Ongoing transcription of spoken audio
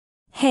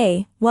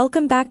Hey,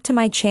 welcome back to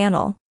my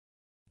channel.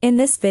 In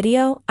this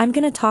video, I'm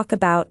gonna talk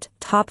about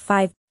top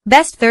 5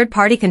 best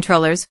third-party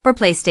controllers for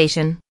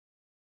PlayStation.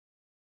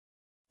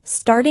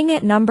 Starting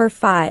at number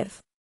 5.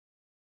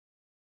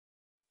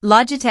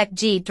 Logitech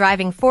G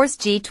Driving Force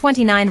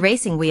G29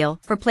 Racing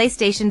Wheel for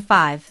PlayStation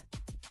 5.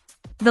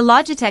 The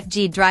Logitech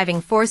G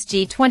Driving Force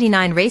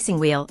G29 Racing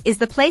Wheel is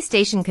the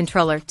PlayStation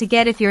controller to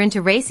get if you're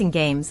into racing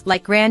games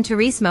like Gran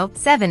Turismo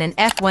 7 and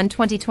F1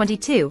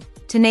 2022,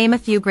 to name a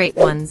few great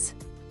ones.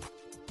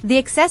 The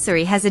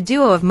accessory has a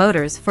duo of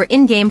motors for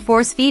in-game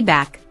force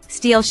feedback,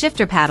 steel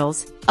shifter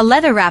paddles, a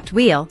leather-wrapped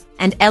wheel,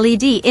 and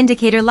LED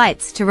indicator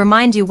lights to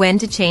remind you when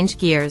to change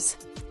gears.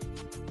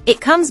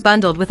 It comes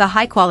bundled with a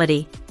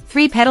high-quality,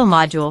 3-pedal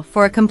module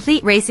for a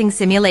complete racing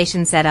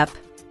simulation setup.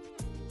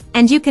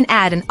 And you can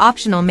add an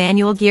optional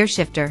manual gear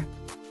shifter.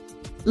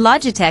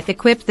 Logitech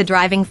equipped the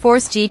Driving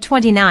Force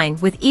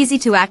G29 with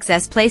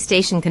easy-to-access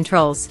PlayStation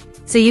controls,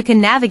 so you can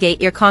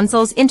navigate your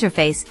console's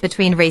interface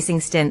between racing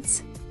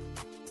stints.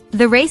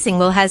 The racing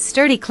wheel has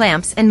sturdy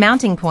clamps and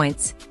mounting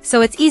points,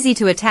 so it's easy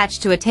to attach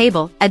to a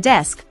table, a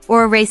desk,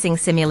 or a racing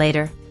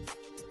simulator.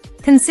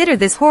 Consider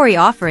this Hori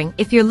offering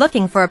if you're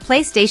looking for a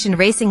PlayStation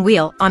racing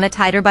wheel on a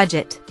tighter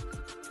budget.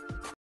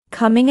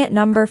 Coming at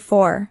number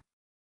 4.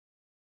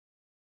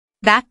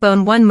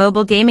 Backbone One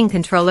Mobile Gaming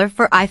Controller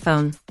for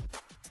iPhone.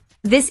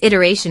 This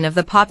iteration of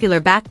the popular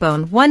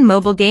Backbone One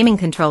Mobile Gaming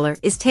Controller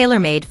is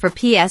tailor-made for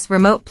PS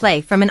Remote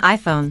Play from an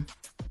iPhone.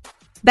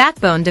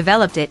 Backbone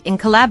developed it in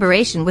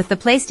collaboration with the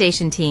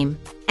PlayStation team,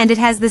 and it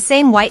has the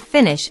same white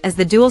finish as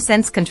the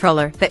DualSense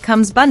controller that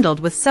comes bundled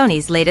with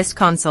Sony's latest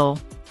console.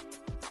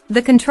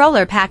 The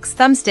controller packs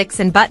thumbsticks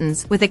and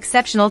buttons with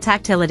exceptional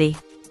tactility.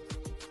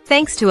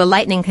 Thanks to a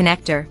Lightning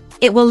connector,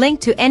 it will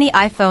link to any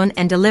iPhone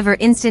and deliver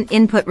instant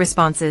input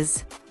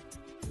responses.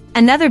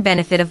 Another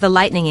benefit of the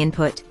Lightning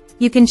input: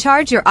 you can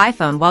charge your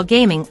iPhone while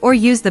gaming or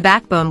use the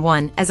Backbone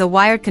One as a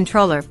wired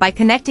controller by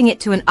connecting it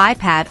to an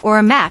iPad or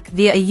a Mac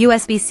via a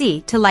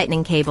USB-C to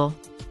Lightning cable.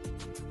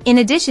 In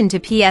addition to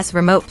PS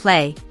Remote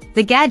Play,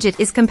 the gadget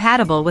is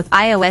compatible with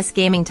iOS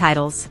gaming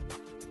titles.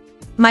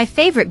 My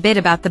favorite bit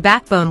about the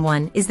Backbone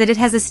One is that it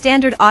has a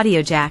standard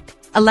audio jack,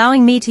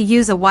 allowing me to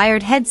use a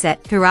wired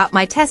headset throughout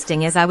my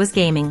testing as I was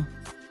gaming.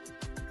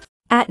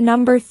 At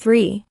number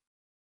 3.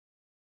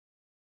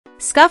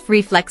 Scuf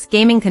Reflex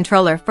Gaming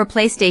Controller for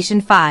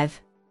PlayStation 5.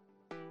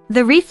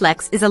 The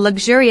Reflex is a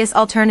luxurious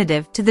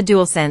alternative to the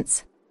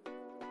DualSense.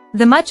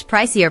 The much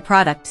pricier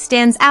product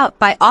stands out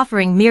by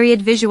offering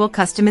myriad visual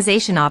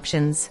customization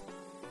options.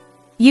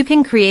 You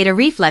can create a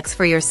Reflex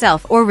for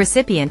yourself or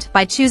recipient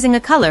by choosing a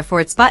color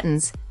for its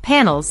buttons,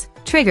 panels,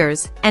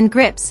 triggers, and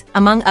grips,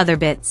 among other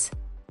bits.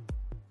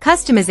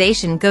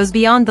 Customization goes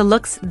beyond the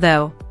looks,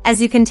 though, as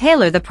you can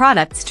tailor the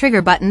product's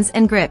trigger buttons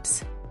and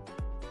grips.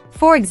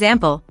 For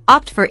example,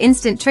 opt for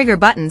instant trigger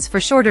buttons for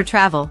shorter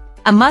travel,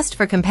 a must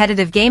for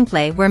competitive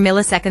gameplay where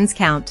milliseconds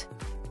count.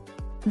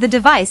 The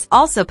device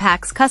also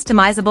packs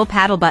customizable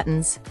paddle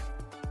buttons.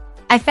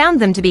 I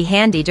found them to be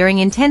handy during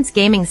intense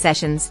gaming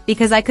sessions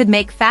because I could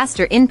make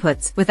faster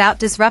inputs without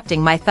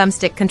disrupting my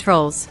thumbstick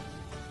controls.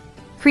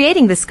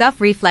 Creating the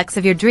Scuf Reflex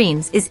of your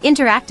dreams is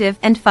interactive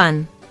and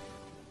fun.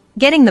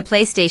 Getting the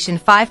PlayStation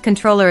 5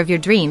 controller of your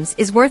dreams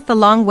is worth the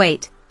long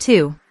wait,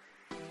 too.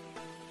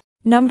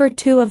 Number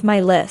 2 of my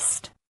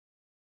list.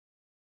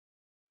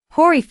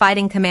 Hori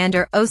Fighting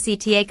Commander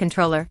OCTA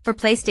Controller for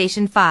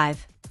PlayStation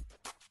 5.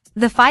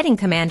 The Fighting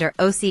Commander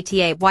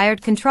OCTA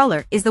wired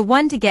controller is the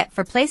one to get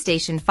for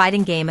PlayStation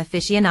fighting game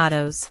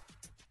aficionados.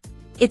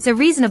 It's a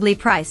reasonably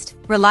priced,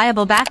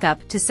 reliable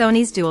backup to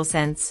Sony's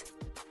DualSense.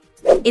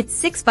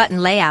 Its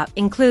 6-button layout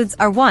includes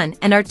R1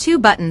 and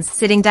R2 buttons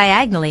sitting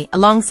diagonally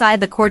alongside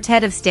the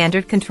quartet of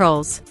standard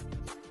controls.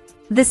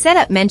 The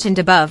setup mentioned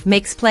above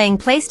makes playing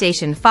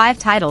PlayStation 5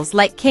 titles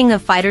like King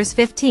of Fighters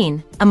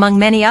 15, among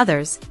many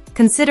others,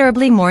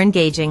 considerably more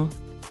engaging.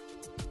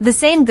 The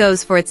same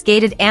goes for its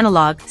gated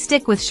analog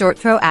stick with short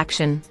throw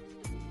action.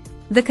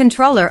 The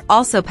controller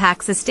also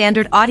packs a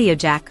standard audio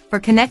jack for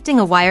connecting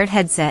a wired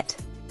headset.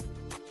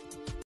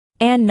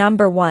 And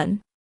number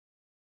 1.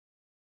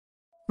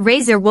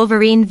 Razer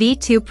Wolverine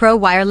V2 Pro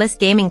Wireless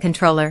Gaming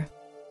Controller.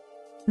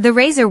 The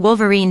Razer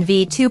Wolverine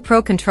V2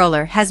 Pro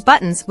controller has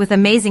buttons with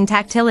amazing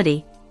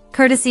tactility,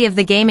 courtesy of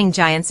the gaming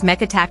giant's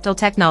Mechatactile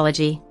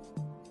technology.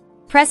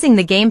 Pressing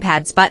the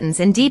gamepad's buttons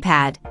and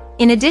D-pad,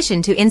 in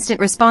addition to instant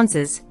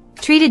responses,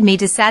 treated me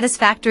to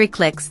satisfactory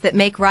clicks that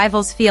make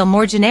rivals feel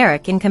more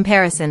generic in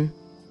comparison.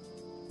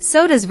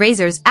 So does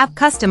Razer's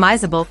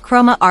app-customizable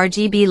Chroma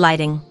RGB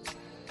lighting.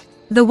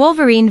 The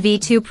Wolverine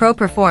V2 Pro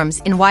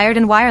performs in wired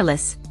and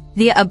wireless,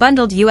 via a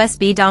bundled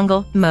USB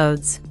dongle,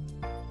 modes.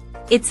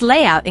 Its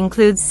layout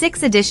includes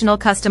 6 additional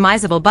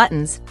customizable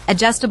buttons,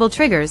 adjustable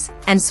triggers,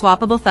 and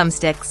swappable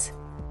thumbsticks.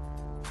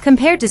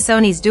 Compared to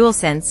Sony's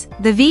DualSense,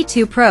 the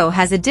V2 Pro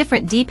has a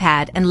different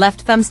D-pad and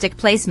left thumbstick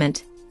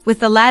placement, with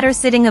the latter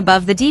sitting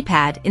above the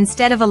D-pad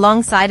instead of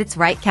alongside its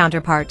right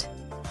counterpart.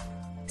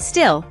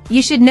 Still,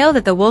 you should know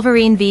that the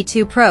Wolverine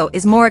V2 Pro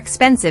is more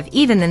expensive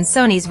even than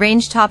Sony's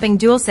range-topping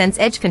DualSense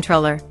Edge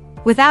controller,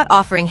 without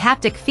offering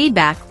haptic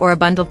feedback or a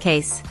bundled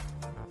case.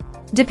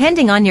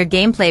 Depending on your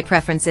gameplay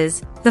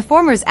preferences, the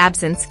former's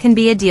absence can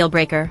be a deal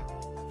breaker.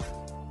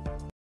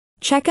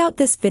 Check out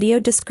this video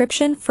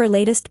description for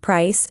latest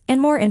price and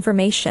more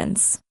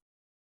informations.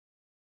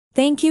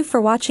 Thank you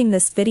for watching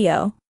this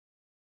video.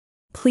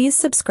 Please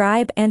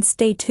subscribe and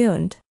stay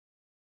tuned.